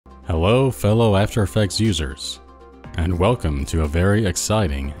Hello fellow After Effects users, and welcome to a very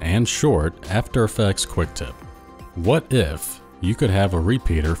exciting and short After Effects quick tip. What if you could have a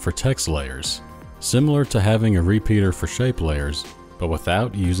repeater for text layers, similar to having a repeater for shape layers, but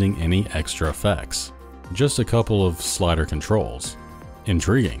without using any extra effects? Just a couple of slider controls.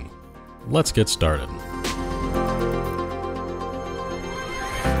 Intriguing. Let's get started.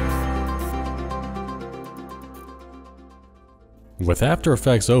 With After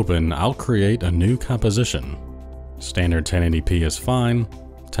Effects open, I'll create a new composition. Standard 1080p is fine,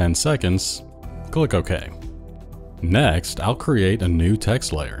 10 seconds, click OK. Next, I'll create a new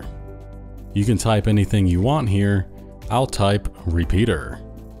text layer. You can type anything you want here. I'll type repeater.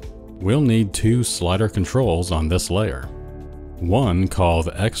 We'll need two slider controls on this layer. One called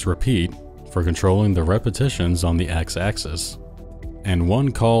xRepeat for controlling the repetitions on the x-axis, and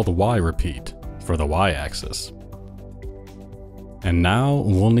one called yRepeat for the y-axis. And now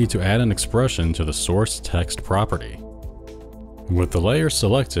we'll need to add an expression to the source text property. With the layer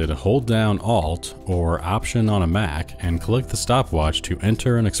selected, hold down Alt or Option on a Mac and click the stopwatch to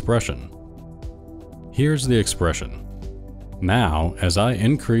enter an expression. Here's the expression. Now, as I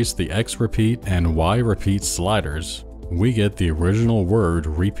increase the xRepeat and yRepeat sliders, we get the original word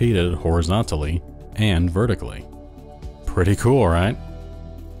repeated horizontally and vertically. Pretty cool, right?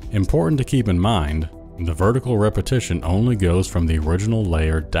 Important to keep in mind, the vertical repetition only goes from the original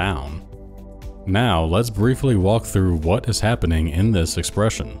layer down. Now let's briefly walk through what is happening in this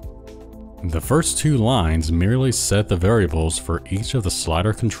expression. The first two lines merely set the variables for each of the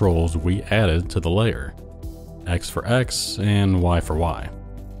slider controls we added to the layer, X for X and Y for Y.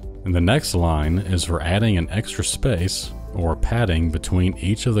 And the next line is for adding an extra space or padding between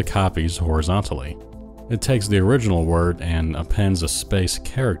each of the copies horizontally. It takes the original word and appends a space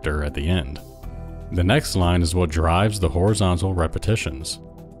character at the end. The next line is what drives the horizontal repetitions.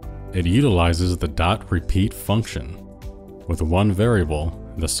 It utilizes the .repeat function, with one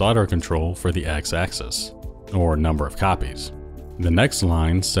variable, the slider control for the x-axis, or number of copies. The next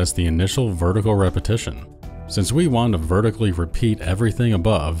line sets the initial vertical repetition. Since we want to vertically repeat everything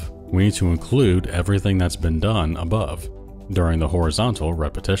above, we need to include everything that's been done above during the horizontal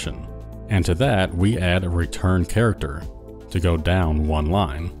repetition. And to that, we add a return character to go down one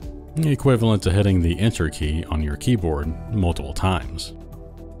line, equivalent to hitting the Enter key on your keyboard multiple times.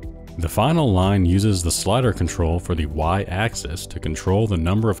 The final line uses the slider control for the y-axis to control the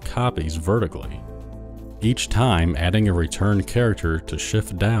number of copies vertically, each time adding a return character to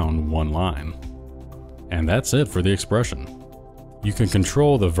shift down one line. And that's it for the expression. You can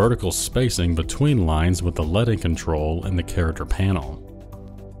control the vertical spacing between lines with the leading control in the character panel.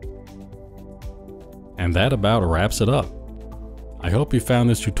 And that about wraps it up. I hope you found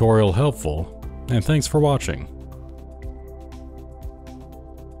this tutorial helpful, and thanks for watching.